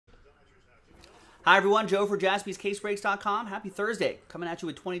Hi, everyone. Joe for JaspysCaseBreaks.com. Happy Thursday. Coming at you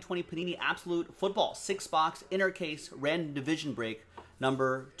with 2020 Panini Absolute Football 6-box inner case random division break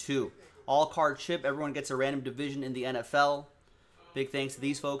number 2. All card chip. Everyone gets a random division in the NFL. Big thanks to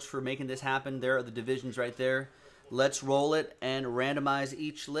these folks for making this happen. There are the divisions right there. Let's roll it and randomize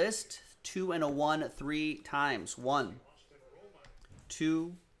each list. 2 and a 1 3 times. 1,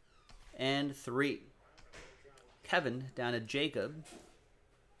 2, and 3. Kevin down to Jacob.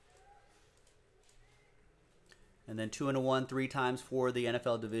 And then 2 and a 1 3 times for the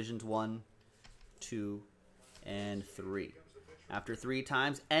NFL divisions. 1, 2, and 3. After 3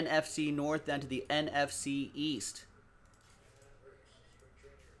 times, NFC North down to the NFC East.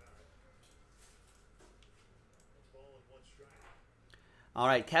 All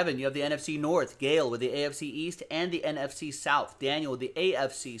right, Kevin, you have the NFC North. Gail with the AFC East and the NFC South. Daniel with the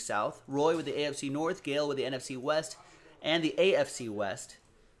AFC South. Roy with the AFC North. Gail with the NFC West and the AFC West.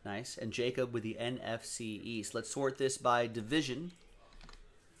 Nice. And Jacob with the NFC East. Let's sort this by division.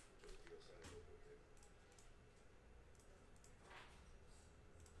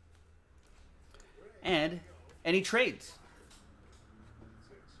 And any trades?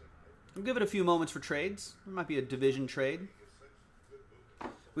 We'll give it a few moments for trades. There might be a division trade.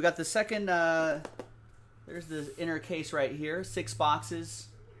 We got the second, there's the inner case right here. 6 boxes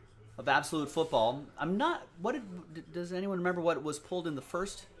of Absolute Football. I'm not, does anyone remember what was pulled in the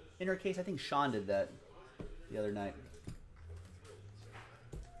first inner case? I think Sean did that the other night.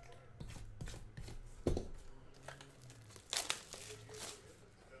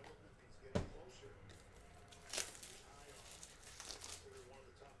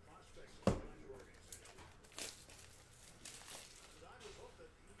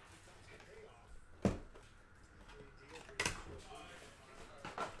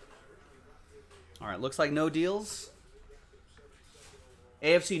 All right, looks like no deals.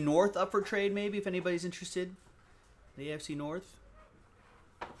 AFC North up for trade, maybe, if anybody's interested. The AFC North.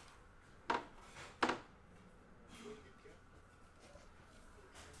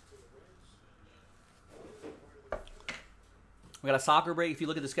 We got a soccer break. If you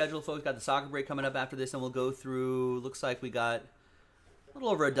look at the schedule, folks, got the soccer break coming up after this, and we'll go through, looks like we got a little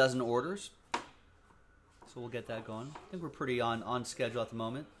over a dozen orders. So we'll get that going. I think we're pretty on schedule at the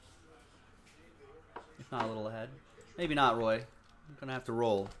moment. If not a little ahead. Maybe not, Roy. I'm going to have to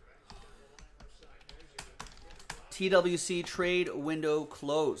roll. TWC trade window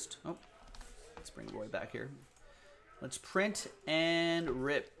closed. Oh, let's bring Roy back here. Let's print and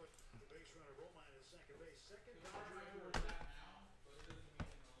rip.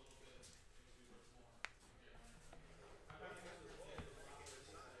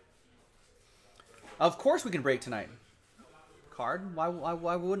 Of course we can break tonight. Card? Why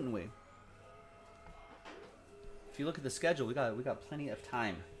wouldn't we? If you look at the schedule, we got plenty of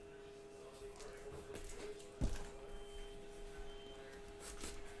time.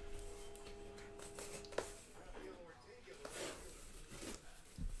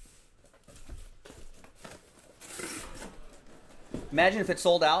 Imagine if it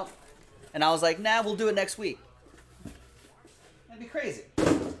sold out and I was like, nah, we'll do it next week. That'd be crazy.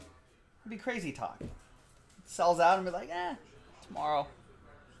 It'd be crazy talk. It sells out and be like, tomorrow.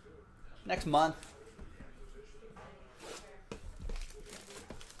 Next month.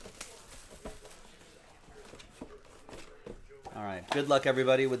 All right, good luck,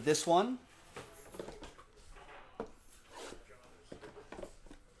 everybody, with this one.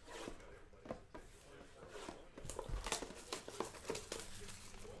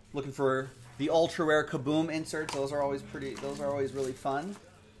 Looking for the ultra rare Kaboom inserts. Those are always really fun.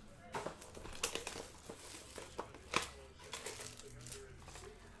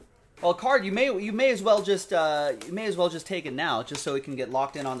 Well, card, you may as well just take it now, just so it can get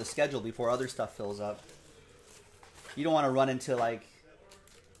locked in on the schedule before other stuff fills up. You don't want to run into, like,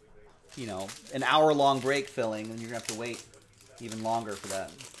 you know, an hour-long break filling, and you're going to have to wait even longer for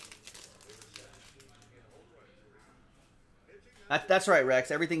that. That's right,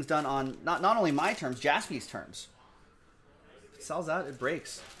 Rex. Everything's done on not only my terms, Jaspy's terms. If it sells out, it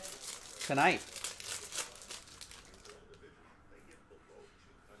breaks. Tonight.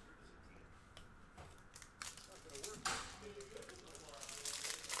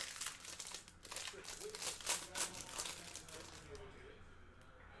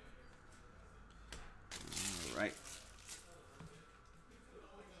 Right.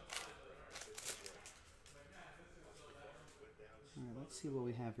 Let's see what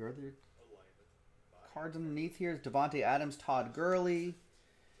we have here. Other cards underneath here is Devontae Adams, Todd Gurley,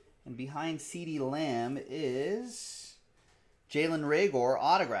 and behind CeeDee Lamb is Jalen Reagor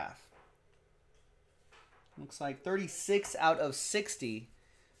autograph. Looks like 36 out of 60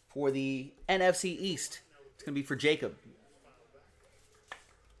 For the NFC East, it's going to be for Jacob.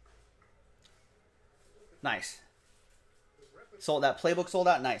 Nice. Sold that playbook sold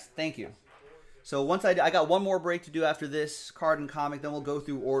out. Nice. Thank you. So once I got one more break to do after this card and comic, then we'll go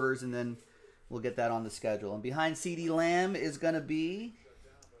through orders and then we'll get that on the schedule. And behind CD Lamb is going to be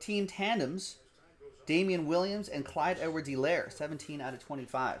Team Tandems, Damian Williams and Clyde Edwards-Helaire, 17 out of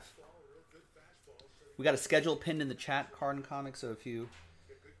 25. We got a schedule pinned in the chat, card and comic, so if you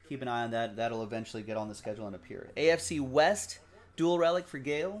keep an eye on that, that'll eventually get on the schedule and appear. AFC West, dual relic for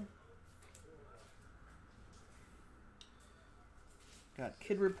Gale. Got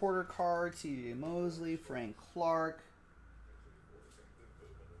Kid Reporter card, C.J. Mosley, Frank Clark.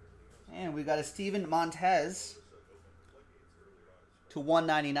 And we got a Steven Montez to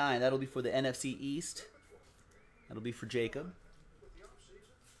 199. That'll be for the NFC East. That'll be for Jacob.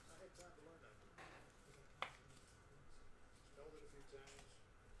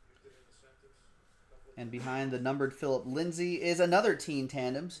 And behind the numbered Philip Lindsay is another Teen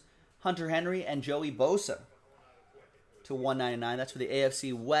Tandems, Hunter Henry and Joey Bosa to 199. That's for the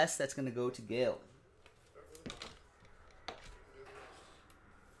AFC West. That's going to go to Gale.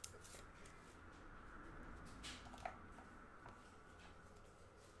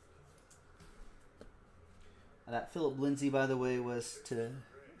 That Philip Lindsay, by the way, was to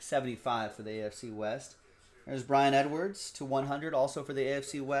 75 for the AFC West. There's Brian Edwards to 100, also for the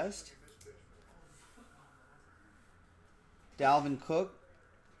AFC West. Dalvin Cook,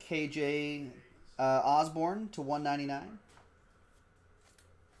 KJ Osborne to 199.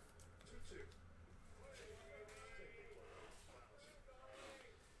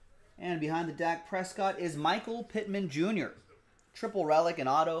 And behind the Dak Prescott is Michael Pittman Jr. Triple relic and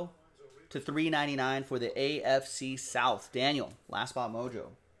auto to 399 for the AFC South. Daniel, last spot mojo.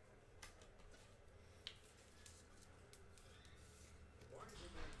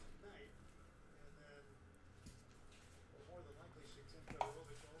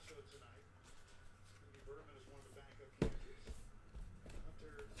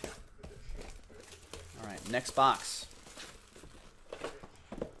 All right, next box.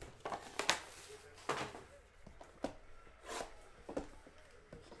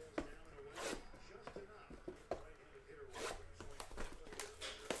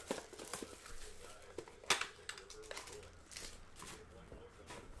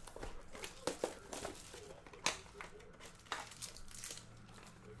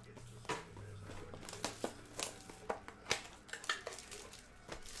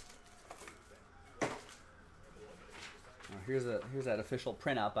 Here's that official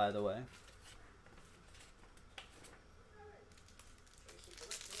printout, by the way.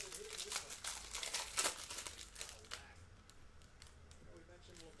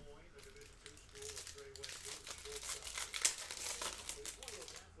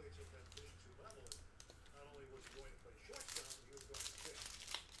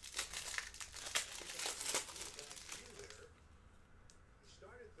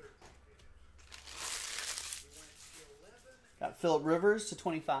 Got Phillip Rivers to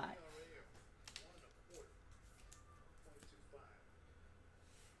 25.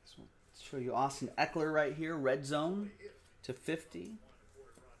 So we'll show you Austin Eckler right here, red zone to 50.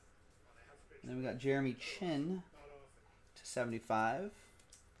 And then we got Jeremy Chin to 75.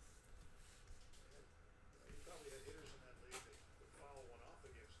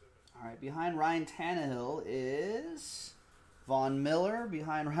 All right, behind Ryan Tannehill is Von Miller.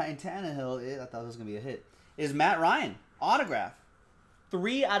 Behind Ryan Tannehill is, I thought it was going to be a hit, is Matt Ryan. Autograph.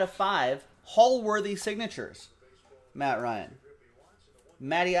 3 out of 5 Hall-worthy signatures. Matt Ryan.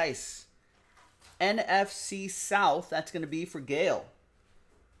 Matty Ice. NFC South. That's going to be for Gale.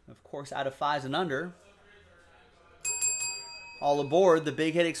 Of course, out of 5s and under. All aboard the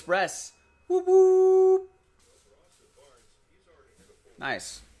Big Hit Express. Whoop, whoop.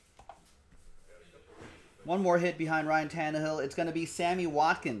 Nice. One more hit behind Ryan Tannehill. It's going to be Sammy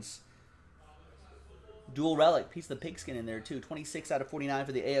Watkins. Dual relic. Piece of the pigskin in there, too. 26 out of 49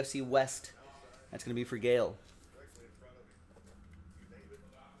 for the AFC West. That's going to be for Gale.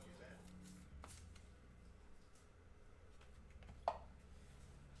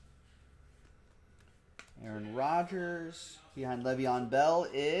 Aaron Rodgers. Behind Le'Veon Bell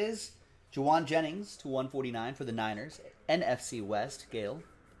is Juwan Jennings to 149 for the Niners. NFC West, Gale.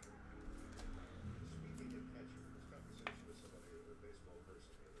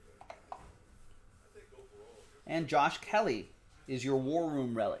 And Josh Kelly is your War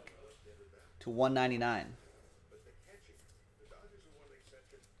Room relic to 199.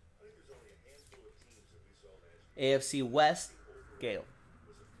 AFC West, Gale.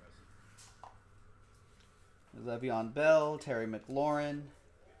 Le'Veon Bell, Terry McLaurin,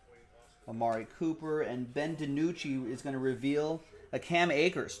 Amari Cooper, and Ben DiNucci is going to reveal a Cam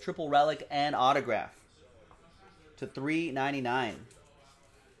Akers triple relic and autograph to $3.99.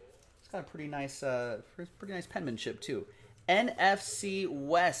 It's got a pretty nice penmanship too. NFC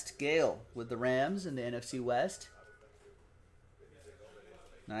West, Gale with the Rams in the NFC West.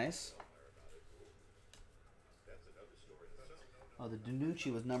 Nice. Oh, the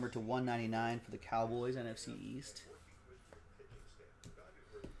DiNucci was numbered to 199 for the Cowboys, NFC East.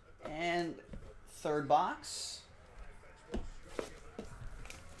 And third box.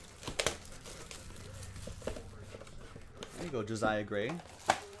 There you go, Josiah Gray.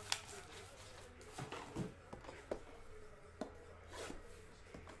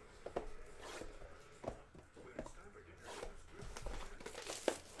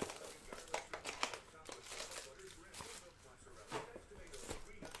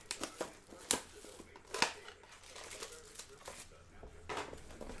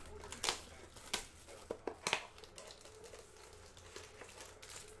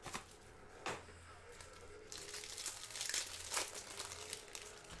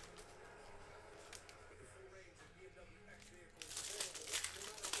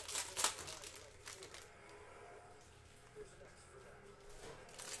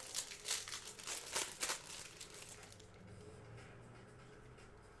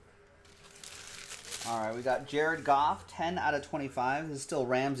 All right, we got Jared Goff, 10 out of 25. This is still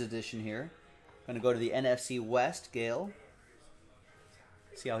Rams edition here. Going to go to the NFC West, Gale.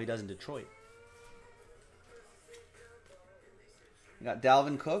 See how he does in Detroit. We got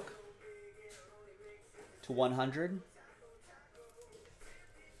Dalvin Cook to 100.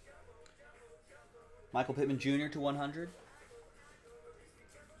 Michael Pittman Jr. to 100.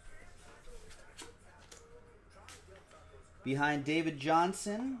 Behind David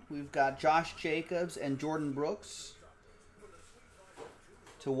Johnson, we've got Josh Jacobs and Jordan Brooks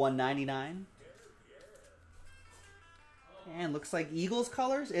to 199. And looks like Eagles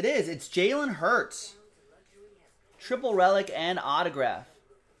colors. It is. It's Jalen Hurts. Triple relic and autograph.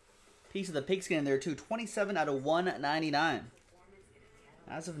 Piece of the pigskin in there too. 27 out of 199.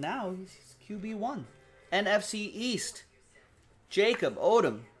 As of now, he's QB1. NFC East. Jacob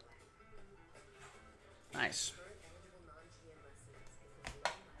Odom. Nice.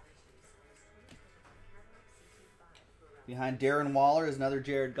 Behind Darren Waller is another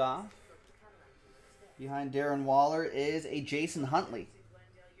Jared Goff. Behind Darren Waller is a Jason Huntley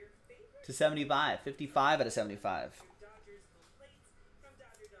to 75. 55 out of 75.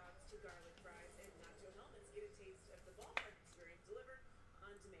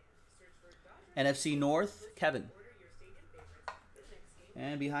 NFC North, Kevin.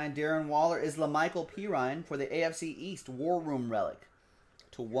 And behind Darren Waller is LaMichael Pirine for the AFC East War Room relic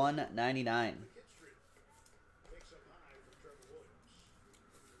to 199.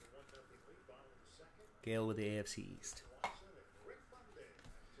 Gale with the AFC East.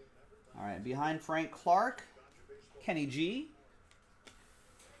 All right, behind Frank Clark, Kenny G.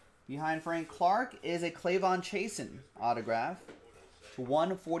 Behind Frank Clark is a Clavon Chasen autograph to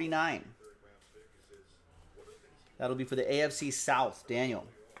 149. That'll be for the AFC South, Daniel.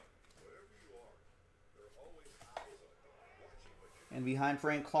 And behind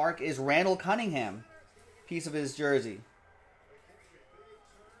Frank Clark is Randall Cunningham, piece of his jersey.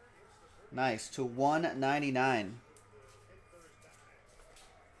 Nice, to 199.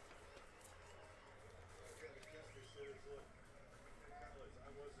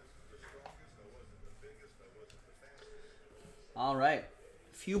 All right,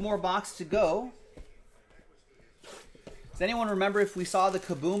 a few more boxes to go. Does anyone remember if we saw the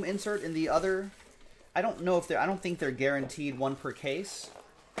Kaboom insert in the other? I don't know if they're. I don't think they're guaranteed one per case.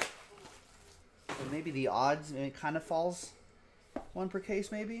 But maybe the odds, it kind of falls one per case,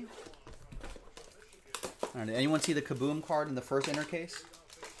 maybe. All right, did anyone see the Kaboom card in the first inner case?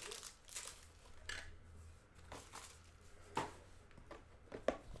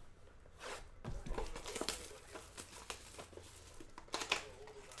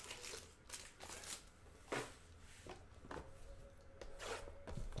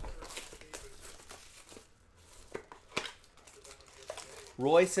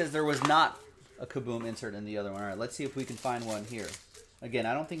 Roy says there was not a Kaboom insert in the other one. All right, let's see if we can find one here. Again,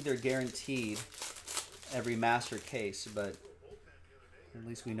 I don't think they're guaranteed every master case, but at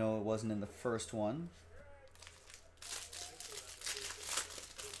least we know it wasn't in the first one.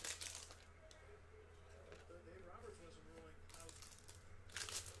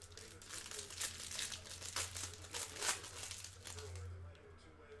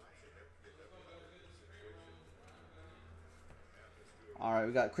 All right,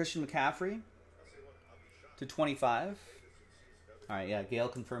 we got Christian McCaffrey to 25. All right, yeah, Gail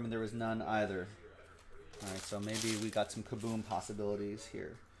confirming there was none either. All right, so maybe we got some kaboom possibilities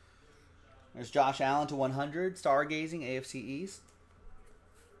here. There's Josh Allen to 100, Stargazing, AFC East.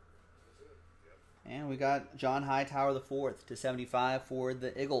 And we got John Hightower IV to 75 for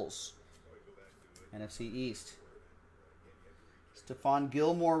the Eagles, NFC East. Stephon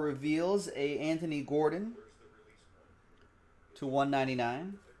Gilmore reveals a Anthony Gordon to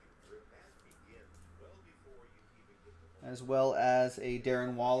 199. As well as a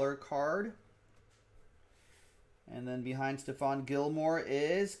Darren Waller card. And then behind Stephon Gilmore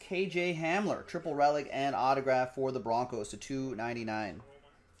is KJ Hamler, triple relic and autograph for the Broncos to 299.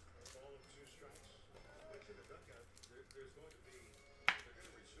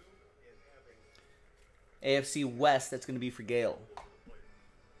 AFC West, that's going to be for Gale.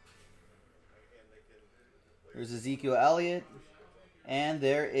 There's Ezekiel Elliott. And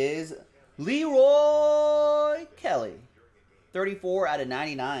there is Leroy Kelly. 34 out of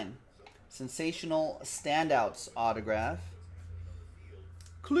 99. Sensational Standouts autograph.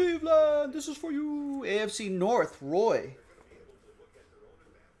 Cleveland, this is for you. AFC North, Roy.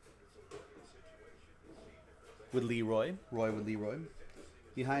 With Leroy. Roy with Leroy.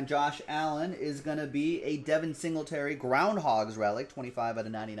 Behind Josh Allen is going to be a Devin Singletary Groundhogs relic, 25 out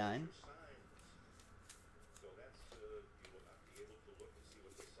of 99.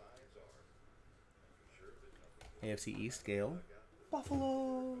 AFC East, Gale.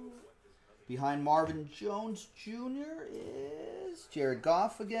 Buffalo. Behind Marvin Jones Jr. is Jared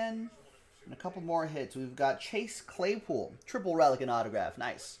Goff again. And a couple more hits. We've got Chase Claypool, triple relic and autograph.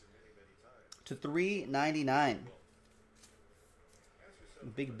 Nice. To 399.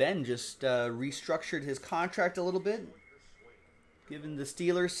 Big Ben just restructured his contract a little bit, giving the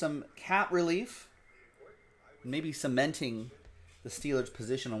Steelers some cap relief, maybe cementing the Steelers'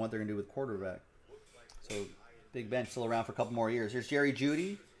 position on what they're going to do with quarterback. So Big Ben still around for a couple more years. Here's Jerry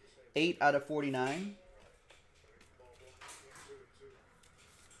Jeudy, 8 out of 49.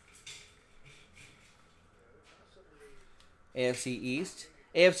 AFC East.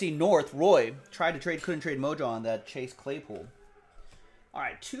 AFC North, Roy tried to trade, couldn't trade Mojo on that Chase Claypool. All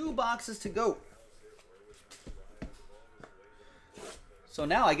right, 2 boxes to go. So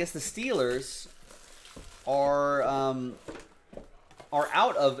now I guess the Steelers are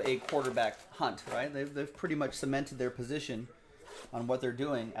out of a quarterback hunt, right? They've pretty much cemented their position on what they're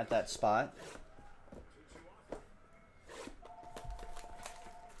doing at that spot.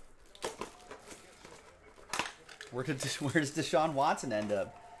 Where does Deshaun Watson end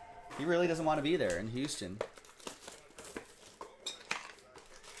up? He really doesn't want to be there in Houston.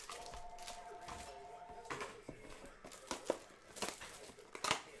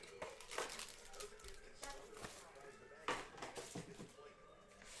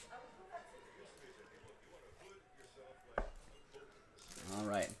 All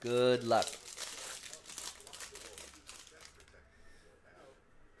right, good luck.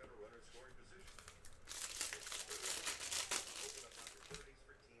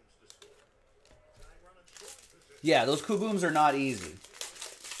 Yeah, those Kubooms are not easy.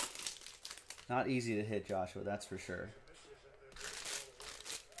 Not easy to hit, Joshua, that's for sure.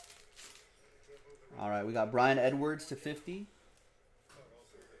 All right, we got Brian Edwards to 50.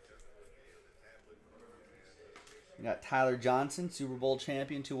 We got Tyler Johnson, Super Bowl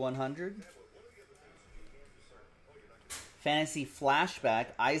champion to 100. Fantasy flashback,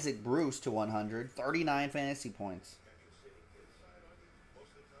 Isaac Bruce to 100. 39 fantasy points.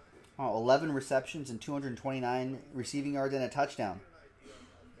 Oh, 11 receptions and 229 receiving yards and a touchdown.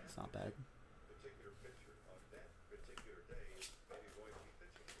 That's not bad.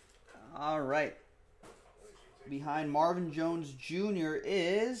 All right. Behind Marvin Jones Jr.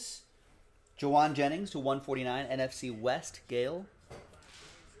 is Jawan Jennings to 149, NFC West, Gale.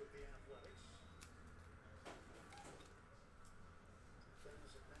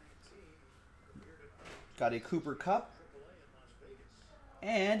 Got a Cooper Kupp.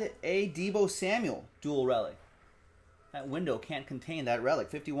 And a Deebo Samuel dual relic. That window can't contain that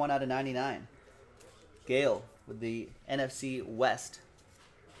relic. 51 out of 99. Gale with the NFC West.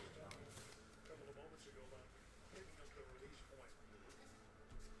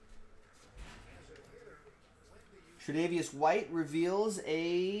 Tre'Davious White reveals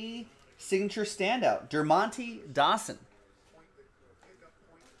a signature standout. Dermontti Dawson.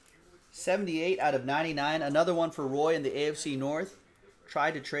 78 out of 99. Another one for Roy in the AFC North.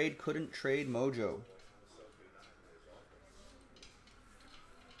 Tried to trade, couldn't trade Mojo.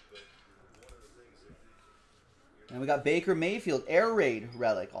 And we got Baker Mayfield, Air Raid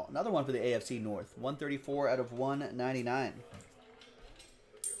relic. Another one for the AFC North. 134 out of 199.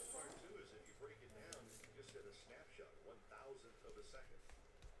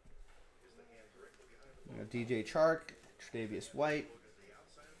 DJ Chark, Tre'Davious White.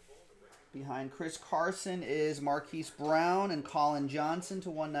 Behind Chris Carson is Marquise Brown and Colin Johnson to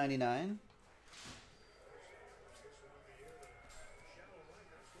 199.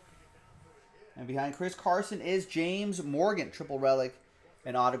 And behind Chris Carson is James Morgan, triple relic,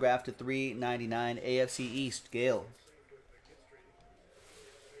 and autograph to 399. AFC East, Gale.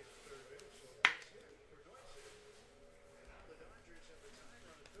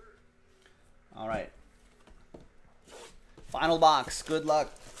 All right. Final box. Good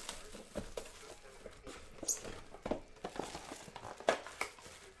luck.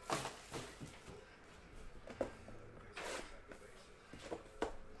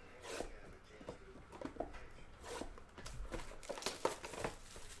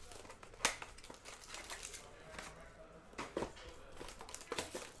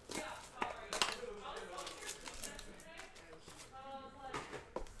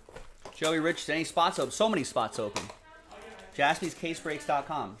 Joey Rich, any spots open? So many spots open.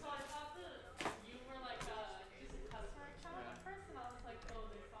 JaspysCaseBreaks.com.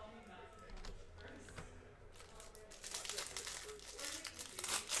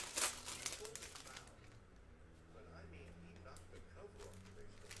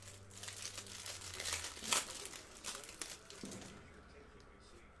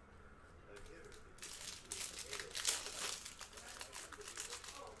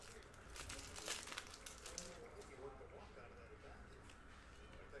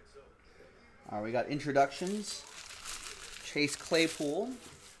 All right, we got introductions. Chase Claypool.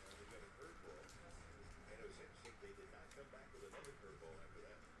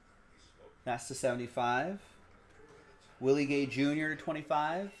 That's to 75. Willie Gay Jr. to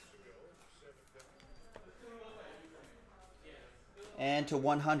 25. And to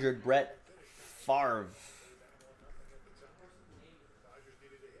 100, Brett Favre.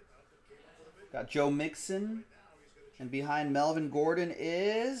 Got Joe Mixon. And behind Melvin Gordon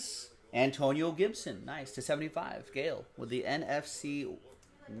is Antonio Gibson. Nice, to 75. Gale with the NFC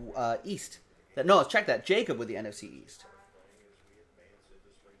East. No, check that. Jacob with the NFC East.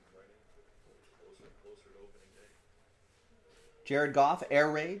 Jared Goff, Air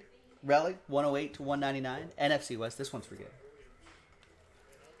Raid, Relic, 108 to 199. NFC West, this one's for Gale.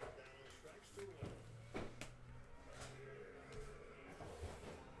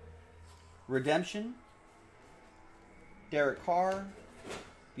 Redemption, Derek Carr.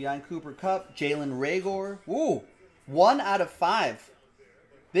 Behind Cooper Kupp, Jalen Reagor. Ooh, 1 out of 5.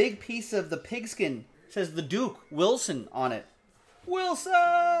 Big piece of the pigskin. Says the Duke, Wilson on it. Wilson!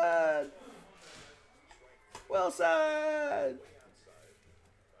 Wilson!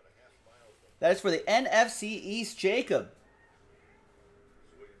 That is for the NFC East, Jacob.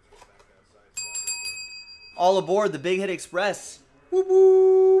 All aboard the Big Hit Express. Whoop,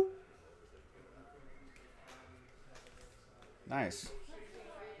 whoop. Nice.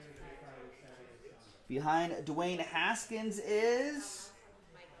 Behind Dwayne Haskins is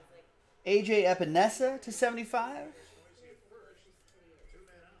AJ Epinesa to 75.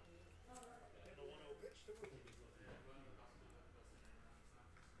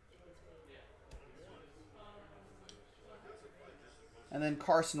 And then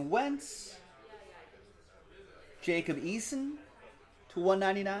Carson Wentz, Jacob Eason to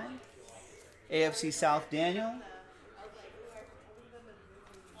 199. AFC South Daniel.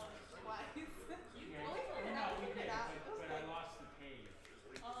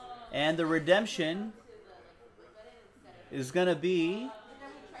 And the redemption is going to be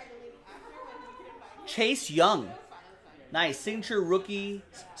Chase Young. Nice. Signature rookie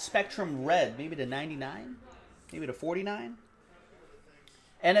Spectrum Red. Maybe to 99? Maybe to 49?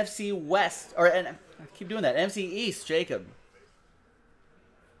 NFC West. Or I keep doing that. NFC East, Jacob.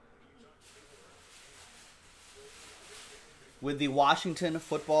 With the Washington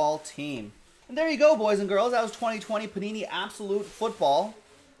football team. And there you go, boys and girls. That was 2020 Panini Absolute Football,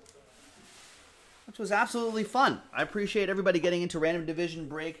 which was absolutely fun. I appreciate everybody getting into random division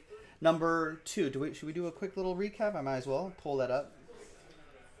break number 2. Should we do a quick little recap? I might as well pull that up.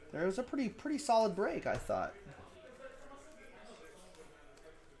 There was a pretty solid break, I thought.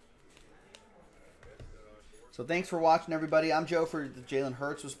 So thanks for watching, everybody. I'm Joe for Jalen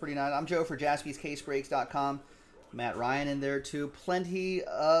Hurts was pretty nice. I'm Joe for JaspysCaseBreaks.com. Matt Ryan in there too. Plenty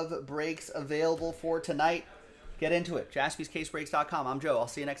of breaks available for tonight. Get into it. JaspysCaseBreaks.com. I'm Joe. I'll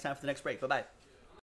see you next time for the next break. Bye-bye.